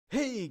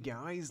Hey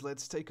guys,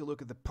 let's take a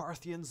look at the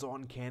Parthians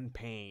on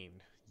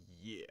campaign.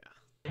 Yeah.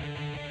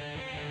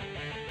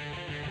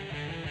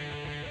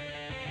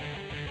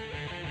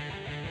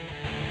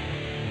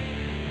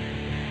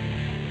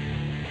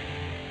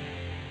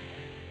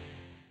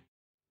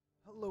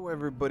 Hello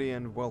everybody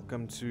and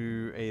welcome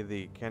to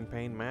the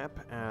campaign map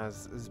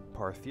as is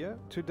Parthia.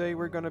 Today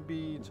we're gonna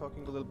be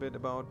talking a little bit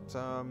about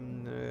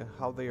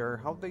how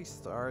they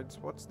start,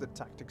 what's the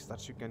tactics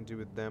that you can do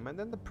with them, and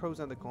then the pros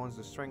and the cons,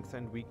 the strengths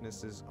and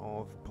weaknesses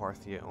of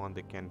Parthia on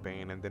the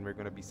campaign, and then we're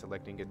gonna be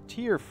selecting a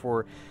tier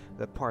for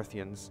the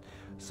Parthians.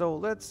 So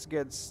let's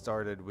get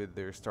started with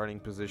their starting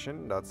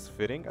position. That's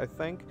fitting, I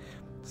think.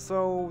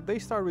 So they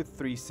start with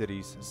 3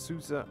 cities: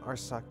 Susa,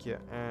 Arsacia,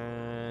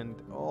 and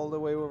all the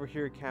way over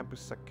here Campus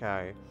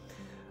Sakai.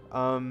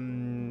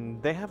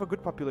 They have a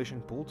good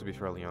population pool, to be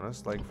fairly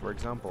honest. Like, for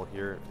example,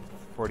 here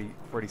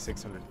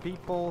 4,600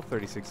 people,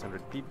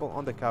 3,600 people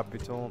on the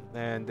capital,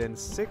 and then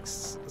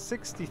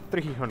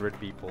 6,300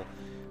 people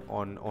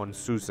on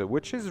Susa,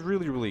 which is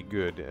really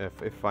good,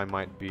 if I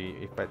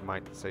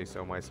might say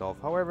so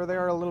myself. However, they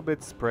are a little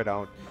bit spread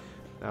out.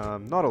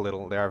 Not a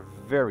little, they are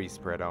very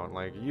spread out.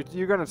 Like,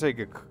 you're gonna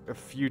take a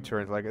few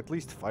turns, like at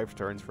least 5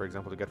 turns, for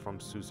example, to get from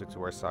Susa to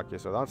Arsacia,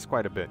 so that's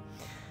quite a bit.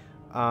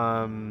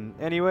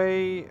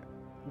 Anyway,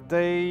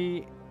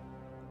 they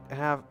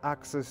have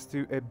access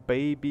to a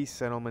baby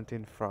settlement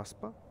in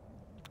Fraspa,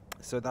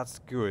 so that's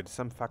good.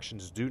 Some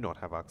factions do not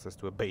have access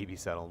to a baby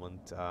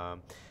settlement,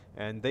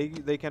 and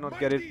they cannot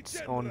get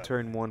it on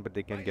turn 1, but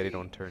they can get it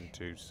on turn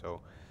 2, so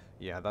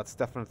yeah, that's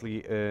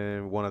definitely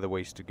one of the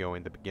ways to go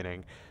in the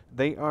beginning.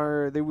 They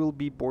will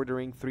be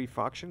bordering 3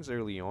 factions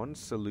early on: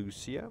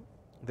 Seleucia,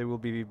 they will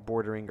be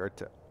bordering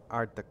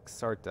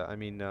Artaxarta, I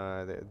mean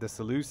the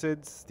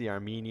Seleucids, the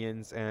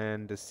Armenians,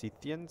 and the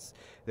Scythians.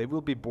 They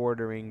will be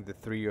bordering the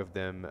 3 of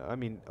them. I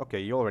mean, okay,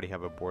 you already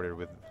have a border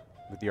with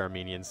the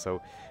Armenians,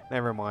 so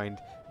never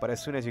mind. But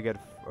as soon as you get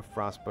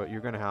Fraspa,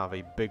 you're gonna have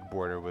a big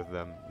border with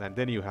them, and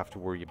then you have to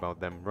worry about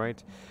them,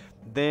 right?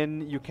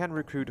 Then you can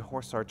recruit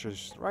horse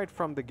archers right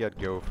from the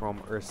get-go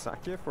from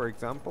Arsacia, for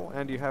example,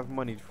 and you have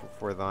money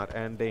for that,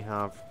 and they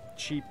have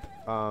cheap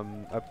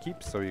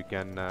upkeep, so you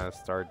can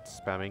start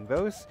spamming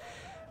those.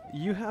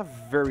 You have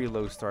very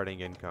low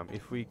starting income.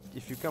 If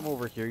you come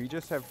over here, you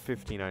just have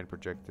 59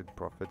 projected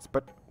profits,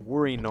 but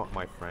worry not,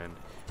 my friend.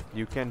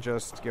 You can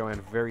just go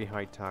and very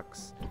high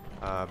tax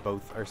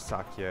both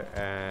Arsacia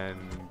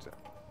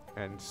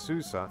and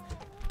Susa.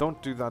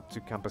 Don't do that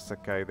to Campus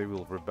Sakai, they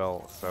will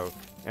rebel. So,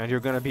 and you're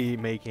gonna be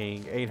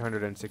making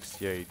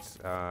 868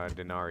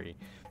 denarii.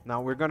 Now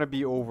we're gonna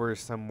be over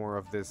some more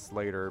of this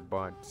later,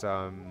 but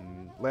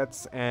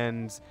let's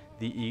end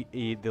the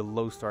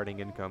low starting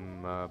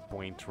income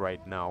point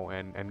right now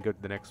and go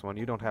to the next one.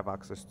 You don't have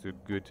access to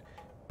good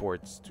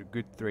ports, to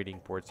good trading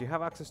ports. You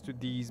have access to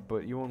these,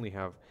 but you only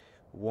have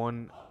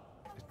 1,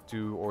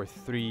 2, or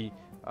 3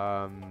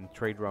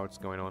 trade routes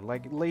going on.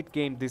 Like, late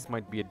game, this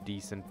might be a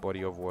decent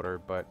body of water,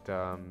 but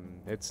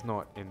it's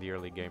not in the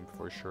early game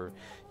for sure.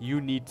 You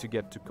need to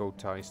get to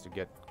Kotais to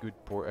get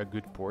a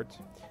good port,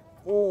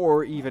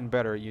 or even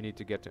better, you need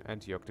to get to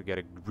Antioch to get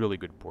a really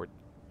good port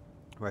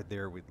right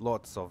there with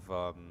lots of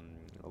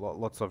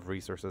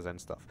resources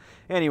and stuff.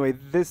 Anyway,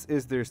 this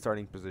is their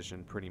starting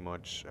position pretty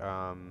much.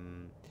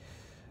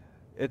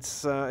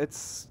 It's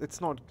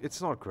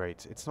not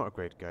great. It's not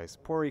great, guys.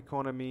 Poor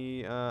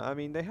economy. I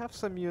mean, they have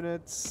some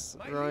units,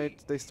 right?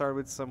 They start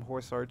with some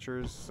horse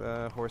archers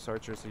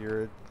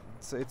here.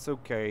 It's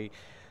okay,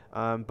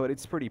 but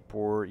it's pretty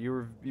poor.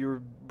 You're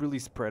really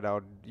spread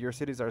out. Your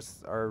cities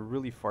are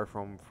really far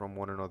from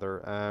one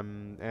another.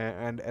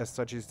 And as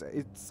such,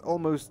 it's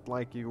almost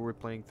like you were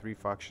playing 3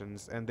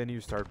 factions, and then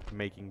you start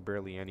making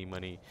barely any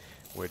money,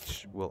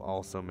 which will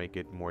also make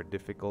it more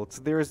difficult.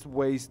 So there's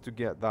ways to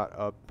get that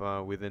up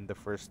within the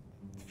first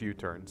few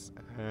turns,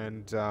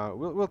 and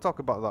we'll talk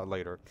about that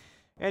later.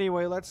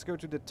 Anyway, let's go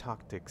to the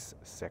tactics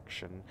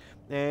section,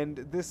 and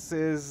this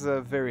is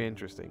very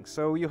interesting.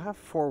 So you have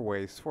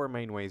 4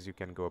 main ways you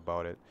can go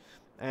about it.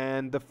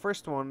 And the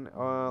first one,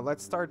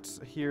 let's start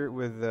here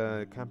with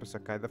Campus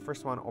Sakai. The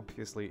first one,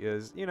 obviously,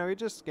 is, you know, you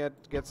just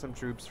get some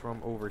troops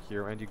from over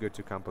here and you go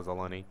to Campus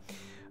Alani.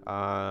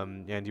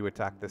 And you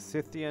attack the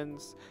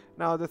Scythians.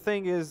 Now, the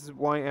thing is,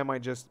 why am I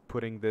just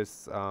putting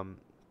this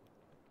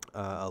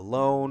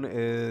alone,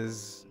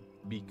 is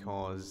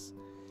because,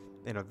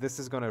 you know, this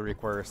is going to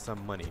require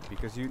some money,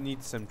 because you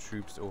need some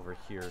troops over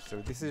here.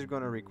 So this is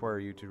going to require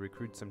you to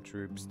recruit some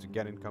troops to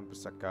get in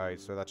Campus Sakai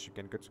so that you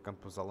can go to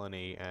Campus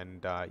Alani,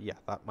 and yeah,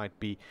 that might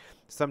be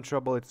some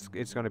trouble.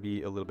 It's going to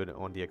be a little bit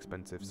on the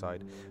expensive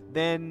side.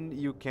 Then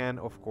you can,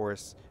 of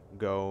course,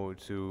 go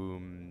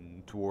to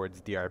towards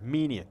the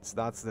Armenians.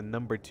 That's the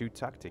number 2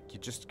 tactic. You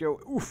just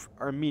go, oof,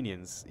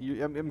 Armenians,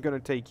 I'm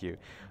gonna take you.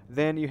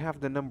 Then you have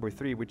the number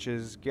 3, which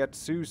is get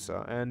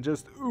Susa and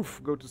just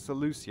oof, go to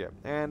Seleucia.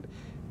 And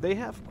they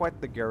have quite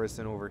the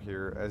garrison over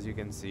here, as you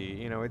can see.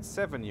 You know, it's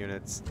 7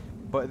 units,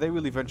 but they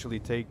will eventually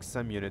take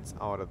some units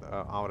out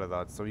of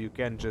that. So you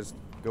can just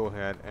go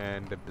ahead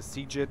and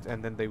besiege it,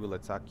 and then they will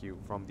attack you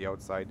from the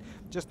outside.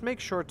 Just make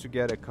sure to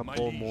get a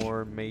couple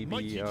more,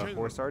 maybe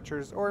horse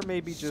archers, or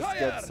maybe just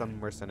get some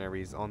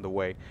mercenaries on the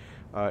way.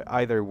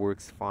 Either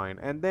works fine.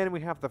 And then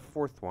we have the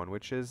fourth one,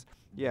 which is,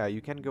 yeah,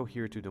 you can go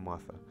here to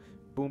Dumatha.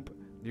 Boom,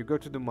 you go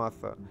to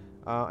Dumatha.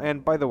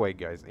 And by the way,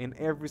 guys, in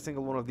every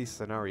single one of these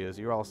scenarios,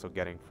 you're also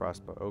getting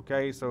Frostpa,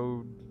 okay?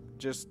 So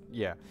just,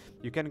 yeah,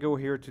 you can go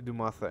here to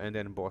Dumatha and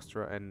then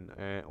Bostra and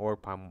or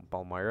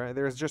Palmyra.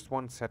 There's just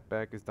one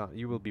setback, is that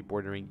you will be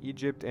bordering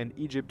Egypt, and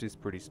Egypt is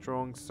pretty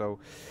strong. So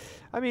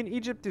I mean,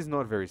 Egypt is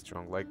not very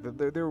strong, like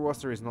their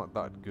roster is not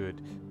that good,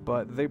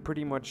 but they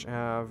pretty much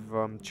have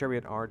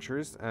chariot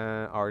archers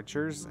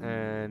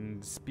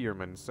and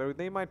spearmen, so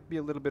they might be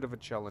a little bit of a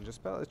challenge,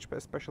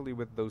 especially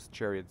with those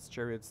chariots.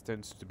 Chariots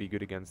tends to be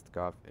good against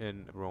Gav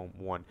in Rome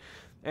 1.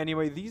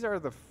 Anyway, these are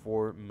the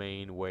 4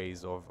 main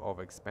ways of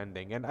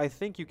expanding, and I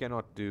think you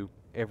cannot do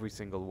every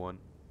single one.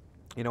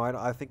 You know,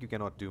 I think you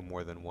cannot do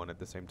more than one at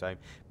the same time.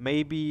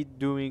 Maybe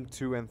doing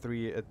 2 and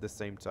 3 at the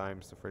same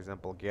time. So, for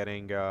example,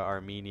 getting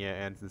Armenia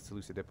and the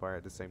Seleucid Empire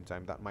at the same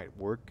time, that might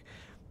work.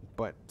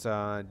 But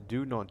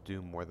do not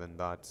do more than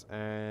that.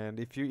 And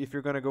if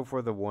you're gonna go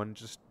for the one,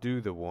 just do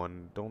the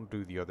one. Don't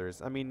do the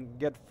others. I mean,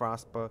 get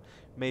Fraspa.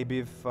 Maybe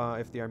if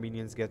the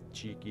Armenians get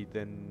cheeky,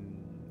 then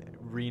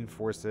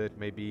reinforce it.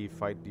 Maybe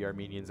fight the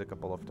Armenians a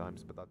couple of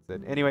times, but that's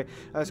it. Anyway,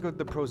 let's go to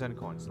the pros and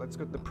cons. Let's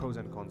go to the pros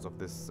and cons of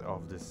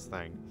this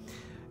thing.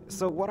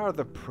 So what are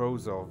the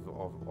pros of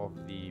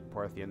the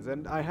Parthians?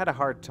 And I had a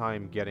hard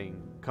time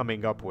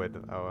coming up with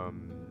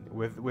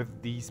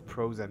these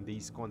pros and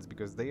these cons,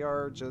 because they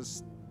are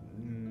just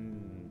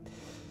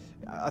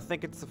I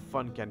think it's a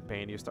fun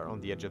campaign. You start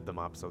on the edge of the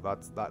map, so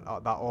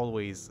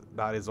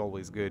that is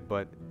always good,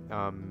 but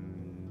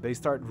they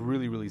start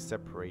really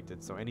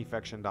separated, so any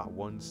faction that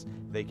wants,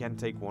 they can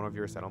take one of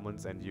your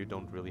settlements, and you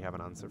don't really have an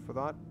answer for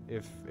that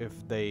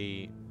if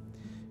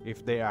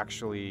they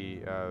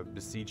actually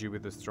besiege you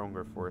with a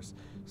stronger force.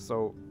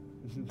 So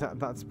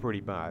that's pretty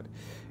bad.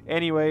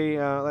 Anyway,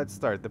 let's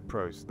start the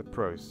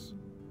pros.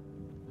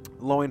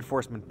 Law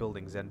enforcement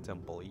buildings and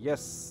temple.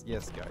 Yes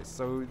guys.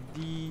 So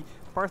the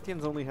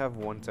Parthians only have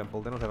 1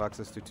 temple. They don't have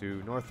access to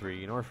 2, nor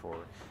 3, nor 4.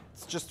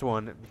 It's just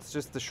 1. It's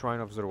just the Shrine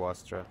of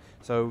Zoroaster.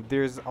 So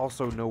there's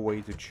also no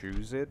way to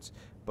choose it.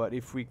 But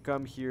if we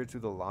come here to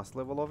the last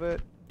level of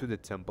it, to the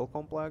temple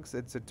complex,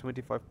 it's a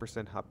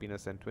 25%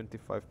 happiness and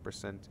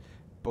 25%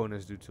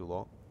 bonus due to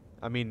law.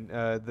 I mean,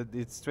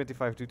 it's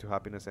 25 due to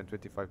happiness and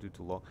 25 due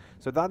to law.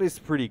 So that is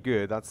pretty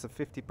good. That's a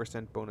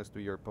 50% bonus to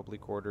your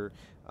public order.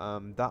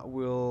 That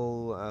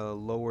will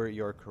lower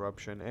your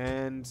corruption.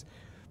 And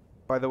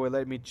by the way,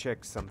 let me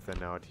check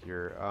something out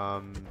here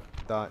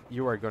that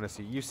you are gonna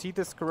see. You see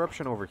this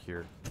corruption over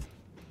here?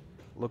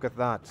 Look at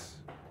that.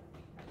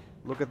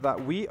 Look at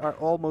that. We are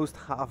almost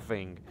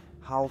halving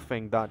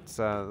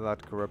that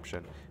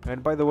corruption.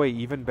 And by the way,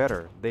 even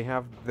better, they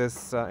have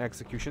this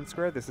execution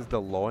square. This is the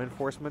law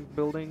enforcement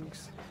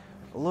buildings.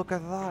 Look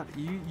at that.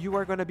 You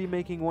are gonna be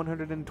making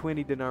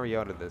 120 denarii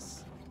out of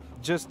this,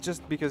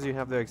 just because you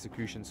have the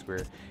execution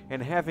square,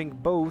 and having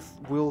both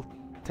will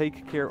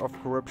take care of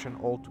corruption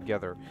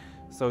altogether.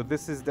 So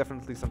this is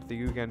definitely something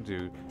you can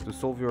do to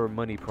solve your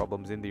money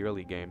problems in the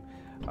early game.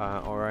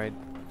 Alright.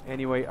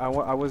 Anyway,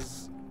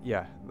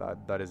 yeah,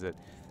 that is it.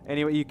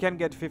 Anyway, you can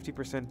get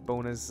 50%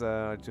 bonus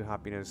to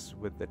happiness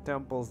with the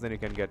temples. Then you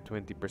can get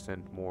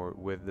 20% more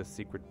with the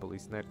secret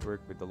police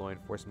network, with the law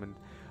enforcement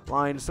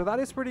line. So that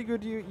is pretty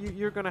good.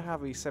 You're gonna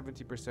have a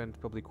 70%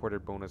 public order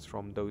bonus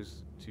from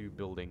those 2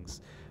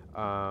 buildings.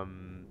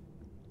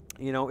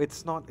 You know,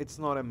 it's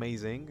not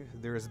amazing.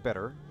 There's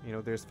better. You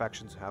know, there's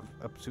factions who have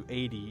up to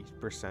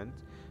 80%,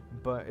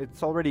 but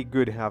it's already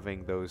good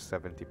having those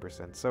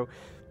 70%. So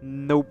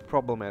no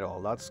problem at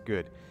all. That's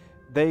good.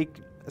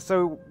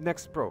 So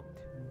next pro,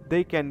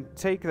 they can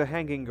take the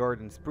Hanging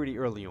Gardens pretty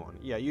early on.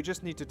 Yeah, you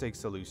just need to take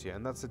Seleucia,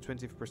 and that's a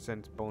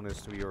 20%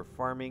 bonus to your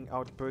farming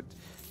output.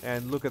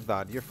 And look at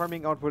that, your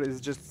farming output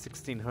is just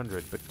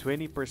 1600, but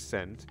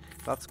 20%,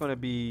 that's gonna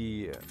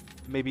be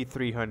maybe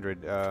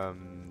 300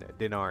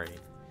 denarii.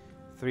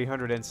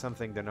 300 and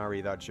something denarii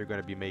that you're going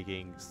to be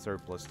making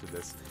surplus to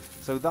this.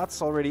 So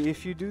that's already,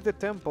 if you do the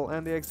temple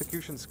and the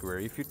execution square,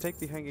 if you take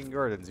the Hanging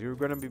Gardens, you're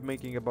going to be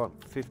making about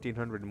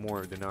 1500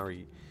 more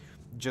denarii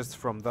just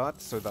from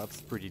that, so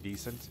that's pretty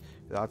decent.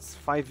 That's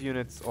 5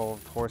 units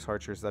of horse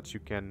archers that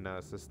you can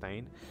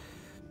sustain.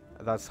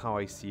 That's how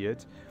I see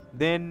it.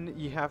 Then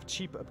you have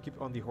cheap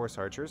upkeep on the horse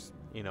archers,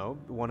 you know,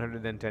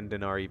 110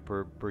 denarii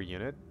per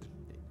unit.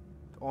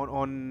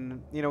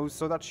 On you know,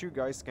 so that you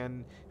guys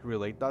can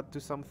relate that to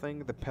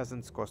something. The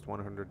peasants cost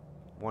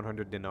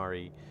 100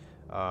 denarii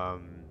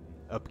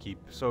upkeep,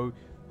 so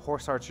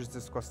horse archers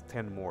just cost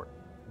 10 more.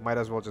 Might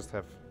as well just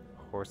have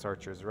horse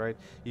archers, right?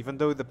 Even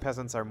though the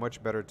peasants are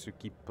much better to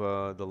keep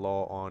the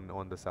law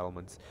on the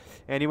settlements.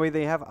 Anyway,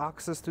 they have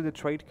access to the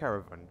trade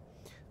caravan.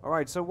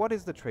 Alright, so what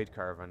is the trade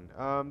caravan?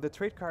 The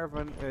trade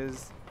caravan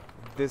is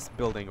this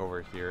building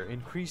over here,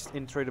 increased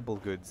in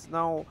tradable goods.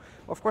 Now,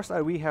 of course,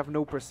 we have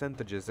no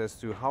percentages as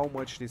to how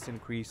much this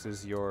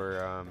increases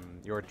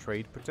your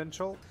trade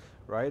potential,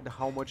 right?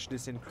 How much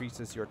this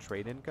increases your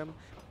trade income.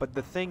 But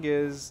the thing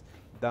is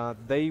that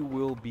they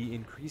will be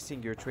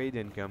increasing your trade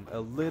income a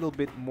little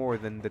bit more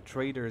than the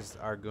traders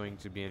are going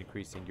to be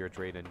increasing your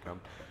trade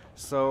income.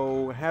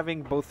 So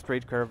having both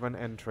trade caravan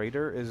and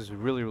trader is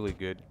really, really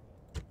good.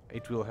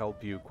 It will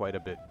help you quite a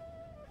bit.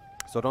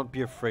 So don't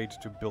be afraid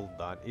to build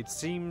that. It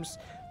seems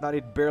that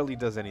it barely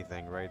does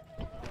anything, right?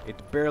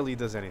 It barely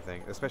does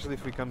anything, especially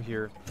if we come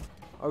here.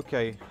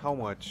 Okay, how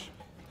much?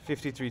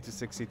 53 to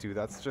 62.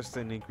 That's just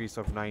an increase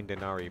of 9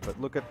 denarii. But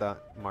look at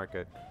that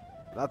market.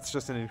 That's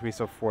just an increase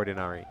of 4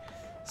 denarii.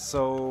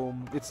 So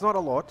it's not a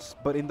lot,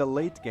 but in the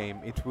late game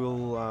it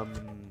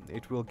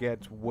will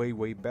get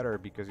way better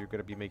because you're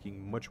gonna be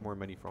making much more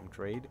money from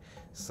trade.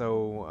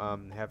 So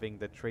having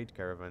the trade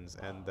caravans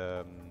and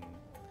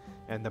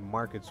the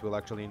markets will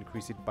actually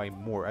increase it by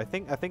more. I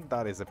think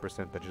that is a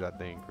percentage that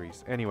they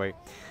increase. Anyway,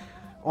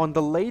 on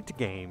the late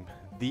game,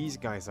 these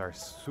guys are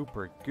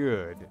super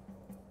good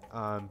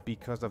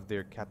because of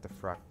their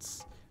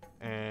cataphracts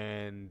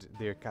and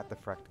their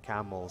cataphract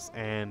camels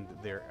and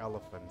their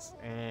elephants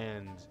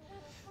and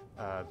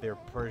their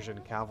Persian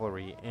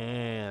cavalry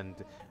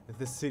and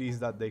the cities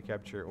that they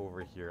capture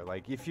over here.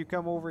 Like, if you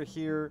come over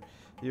here,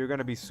 you're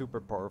gonna be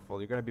super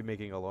powerful. You're gonna be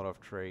making a lot of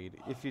trade.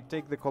 If you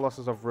take the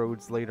Colossus of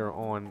Rhodes later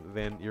on,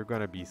 then you're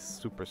gonna be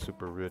super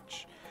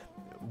rich.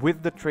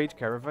 With the trade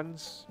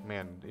caravans,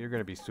 man, you're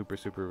gonna be super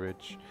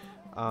rich.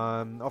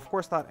 Of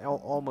course, that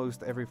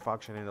almost every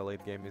faction in the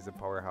late game is a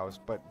powerhouse,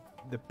 but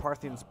the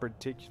Parthians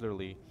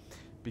particularly,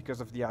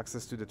 because of the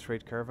access to the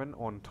trade caravan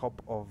on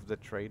top of the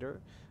trader.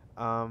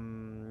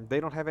 They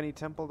don't have any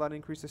temple that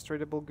increases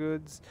tradable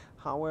goods.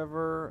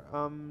 However,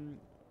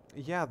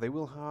 yeah, they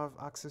will have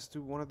access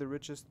to one of the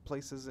richest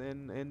places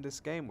in this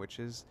game, which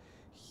is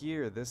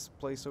here, this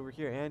place over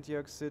here,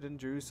 Antioch, Sidon,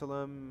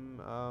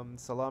 Jerusalem,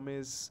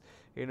 Salamis.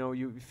 You know,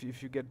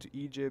 if you get to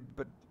Egypt,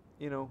 but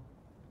you know,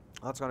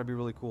 that's gonna be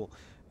really cool.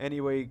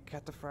 Anyway,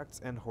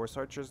 cataphracts and horse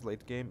archers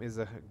late game is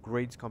a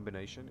great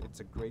combination. It's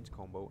a great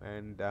combo,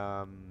 and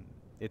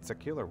it's a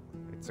killer.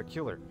 It's a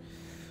killer.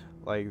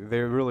 Like,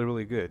 they're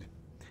really good.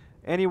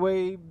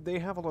 Anyway, they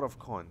have a lot of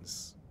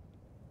cons.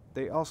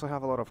 They also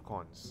have a lot of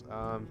cons.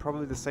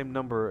 Probably the same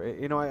number.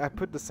 You know, I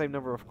put the same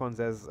number of cons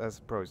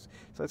as pros.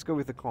 So let's go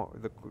with the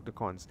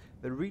cons.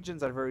 The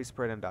regions are very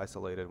spread and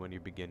isolated when you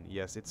begin.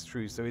 Yes, it's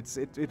true. So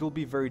it will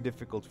be very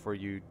difficult for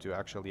you to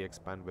actually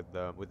expand with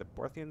the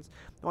Parthians.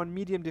 On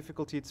medium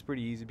difficulty, it's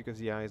pretty easy because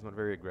the AI is not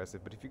very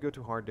aggressive. But if you go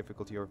to hard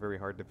difficulty or very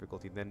hard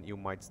difficulty, then you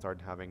might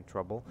start having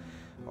trouble.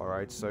 All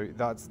right, so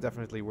that's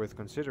definitely worth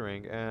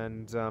considering.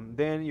 And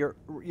then your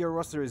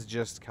roster is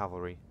just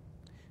cavalry.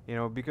 You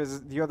know,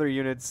 because the other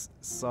units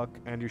suck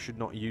and you should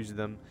not use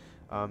them.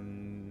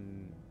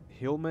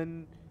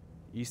 Hillmen,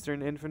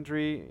 Eastern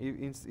Infantry,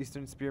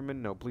 Eastern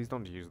Spearmen, no, please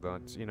don't use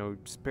that. You know,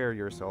 spare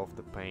yourself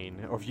the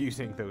pain of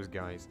using those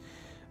guys.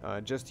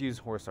 Just use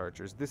horse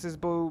archers. This is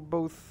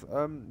both.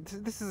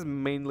 This is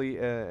mainly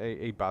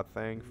a bad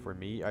thing for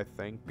me, I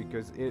think,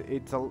 because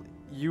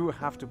you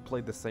have to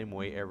play the same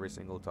way every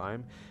single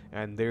time,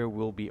 and there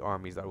will be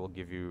armies that will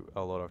give you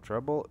a lot of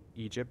trouble.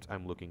 Egypt,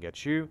 I'm looking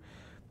at you.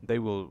 They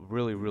will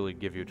really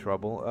give you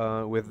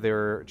trouble with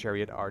their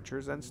chariot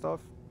archers and stuff,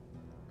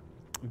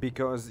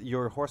 because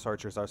your horse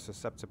archers are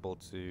susceptible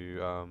to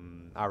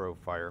arrow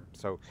fire.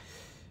 So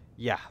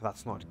yeah,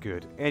 that's not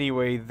good.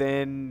 Anyway,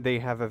 then they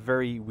have a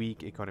very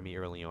weak economy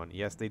early on.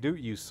 Yes, they do.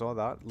 You saw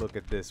that. Look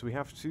at this. We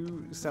have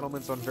 2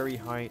 settlements on very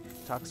high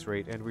tax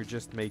rate, and we're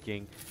just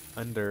making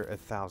under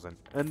 1,000,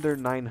 under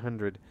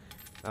 900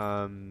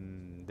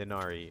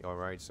 denarii. All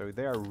right, so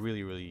they are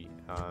really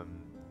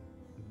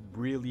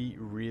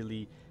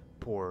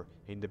poor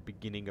in the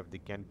beginning of the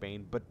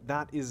campaign, but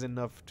that is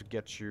enough to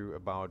get you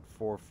about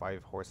 4 or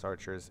 5 horse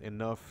archers,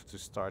 enough to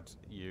start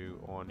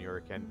you on your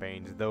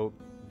campaigns. Though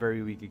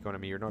very weak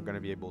economy, you're not going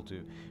to be able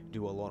to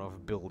do a lot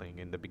of building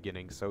in the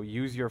beginning, so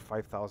use your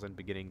 5,000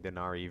 beginning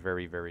denarii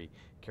very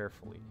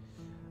carefully.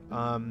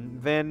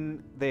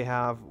 Then they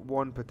have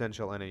 1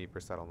 potential enemy per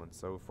settlement.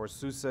 So for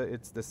Susa,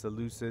 it's the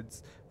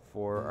Seleucids.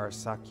 For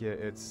Arsacia,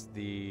 it's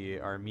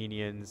the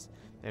Armenians.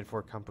 And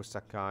for Campus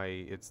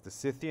Sakai, it's the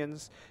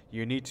Scythians.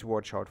 You need to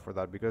watch out for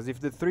that, because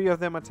if the 3 of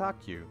them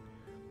attack you,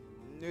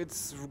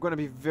 it's going to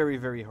be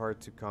very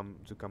hard to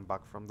come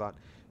back from that.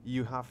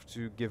 You have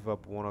to give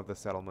up 1 of the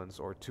settlements,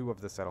 or 2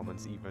 of the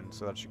settlements even,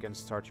 so that you can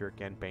start your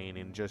campaign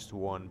in just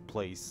 1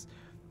 place.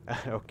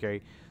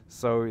 Okay,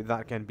 so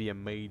that can be a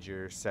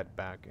major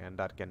setback, and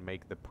that can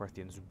make the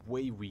Parthians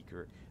way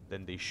weaker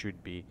than they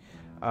should be.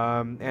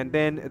 And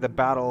then the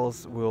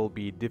battles will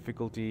be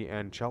difficulty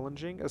and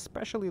challenging,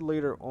 especially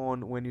later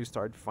on when you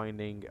start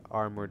finding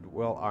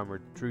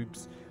well-armored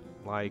troops,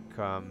 like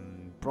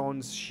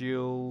bronze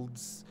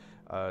shields,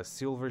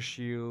 silver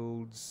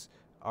shields,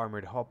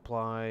 armored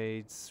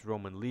hoplites,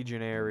 Roman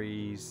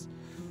legionaries.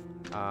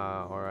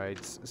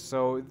 Alright,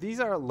 so these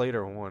are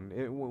later on.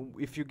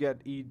 If you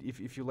get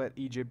if you let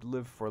Egypt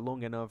live for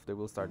long enough, they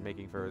will start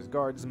making Pharaoh's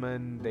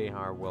guardsmen. They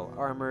are well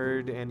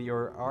armored, and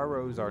your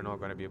arrows are not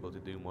going to be able to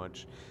do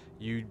much.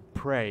 You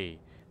pray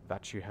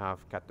that you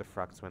have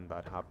cataphracts when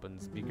that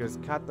happens, because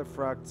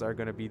cataphracts are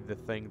going to be the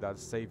thing that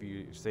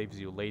saves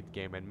you late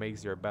game and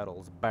makes your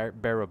battles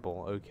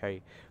bearable.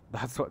 Okay,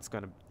 that's what's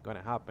gonna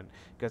happen,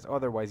 because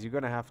otherwise you're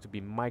gonna have to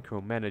be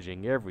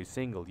micromanaging every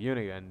single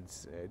unit, and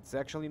it's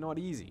actually not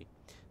easy,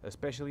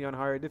 especially on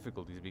higher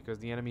difficulties, because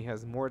the enemy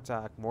has more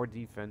attack, more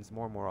defense,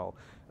 more morale.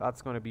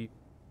 That's gonna be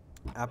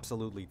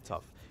absolutely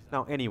tough.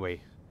 Now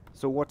anyway,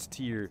 so what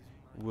tier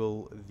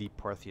will the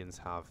Parthians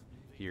have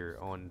here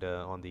on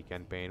the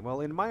campaign?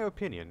 Well, in my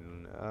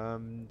opinion,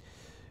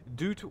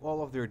 due to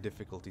all of their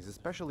difficulties,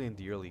 especially in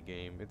the early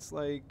game, it's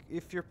like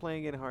if you're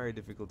playing in higher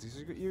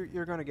difficulties,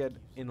 you're gonna get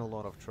in a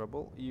lot of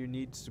trouble. You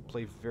need to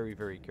play very,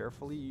 very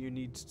carefully. You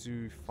need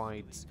to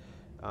fight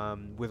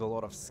with a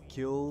lot of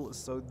skill.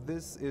 So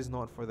this is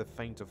not for the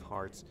faint of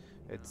heart.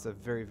 It's a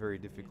very, very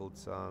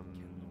difficult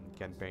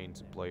campaign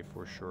to play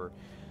for sure.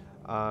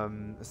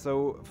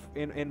 So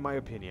in my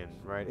opinion,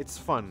 right, it's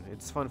fun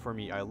for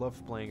me. I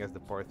love playing as the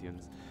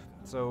Parthians.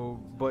 So,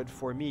 but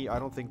for me, I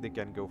don't think they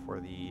can go for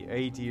the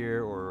A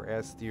tier or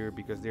S tier,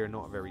 because they're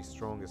not very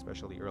strong,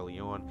 especially early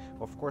on.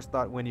 Of course,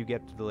 that when you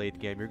get to the late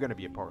game, you're gonna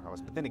be a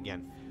powerhouse. But then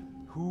again,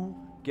 who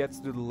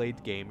gets to the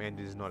late game and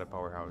is not a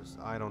powerhouse?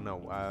 I don't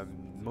know.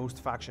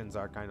 Most factions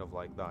are kind of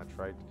like that,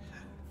 right?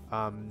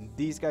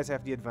 These guys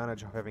have the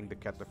advantage of having the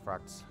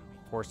cataphracts,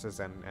 horses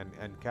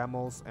and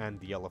camels, and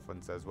the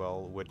elephants as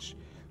well, which,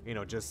 you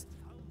know, just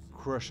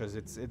crushes.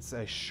 It's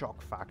a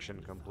shock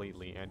faction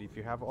completely, and if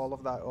you have all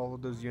of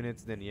those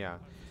units, then yeah.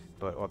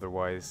 But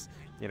otherwise,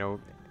 you know,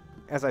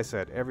 as I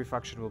said, every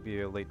faction will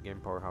be a late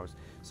game powerhouse.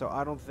 So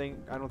I don't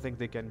think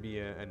they can be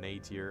an A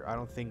tier. I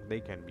don't think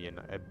they can be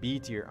a B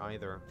tier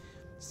either,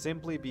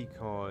 simply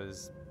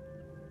because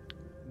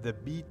the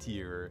B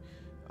tier,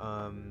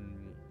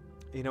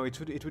 you know,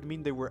 it would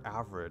mean they were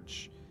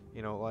average.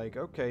 You know, like,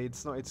 okay,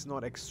 it's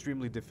not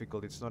extremely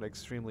difficult, it's not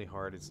extremely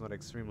hard, it's not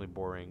extremely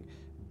boring,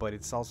 but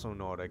it's also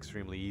not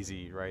extremely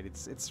easy, right?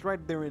 It's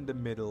right there in the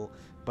middle.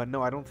 But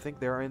no, I don't think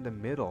they are in the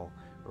middle,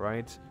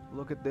 right?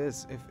 Look at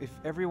this. If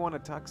everyone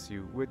attacks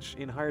you, which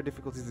in higher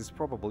difficulties is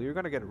probable, you're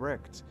gonna get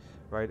wrecked,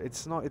 right?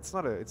 It's not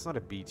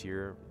a B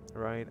tier,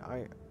 right?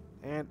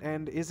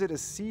 And is it a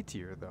C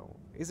tier though?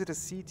 Is it a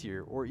C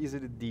tier or is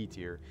it a D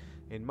tier?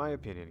 In my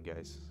opinion,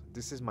 guys,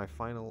 this is my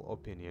final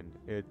opinion.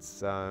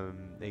 It's a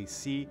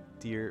C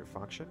tier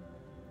faction.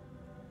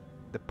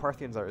 The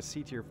Parthians are a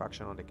C tier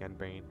faction on the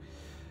campaign,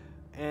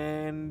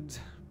 and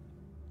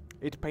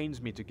it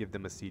pains me to give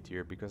them a C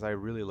tier, because I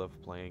really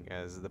love playing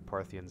as the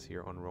Parthians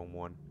here on Rome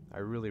 1. I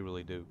really,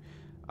 really do.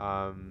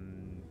 But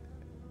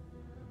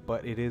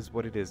it is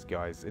what it is,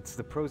 guys. It's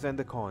the pros and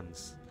the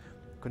cons.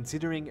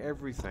 Considering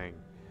everything,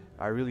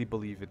 I really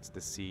believe it's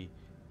the C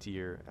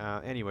tier.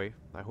 Anyway,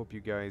 I hope you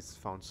guys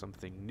found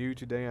something new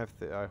today.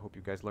 I hope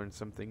you guys learned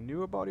something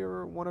new about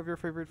one of your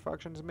favorite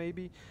factions,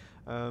 maybe.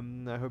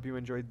 I hope you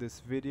enjoyed this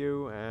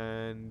video,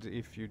 and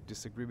if you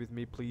disagree with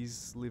me,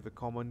 please leave a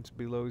comment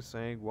below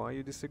saying why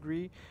you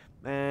disagree.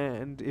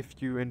 And if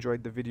you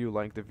enjoyed the video,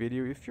 like the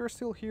video. If you're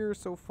still here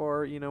so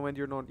far, you know, and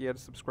you're not yet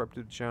subscribed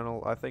to the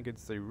channel, I think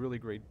it's a really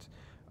great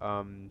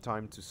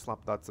time to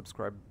slap that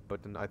subscribe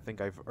button. I think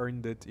I've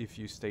earned it if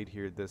you stayed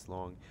here this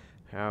long.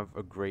 Have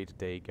a great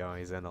day,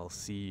 guys, and I'll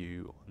see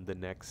you on the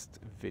next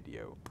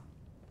video.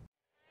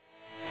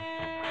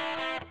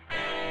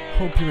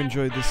 Hope you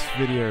enjoyed this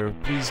video.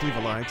 Please leave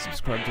a like,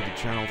 subscribe to the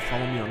channel,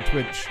 follow me on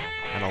Twitch,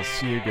 and I'll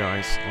see you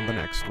guys on the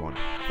next one.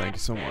 Thank you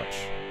so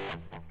much.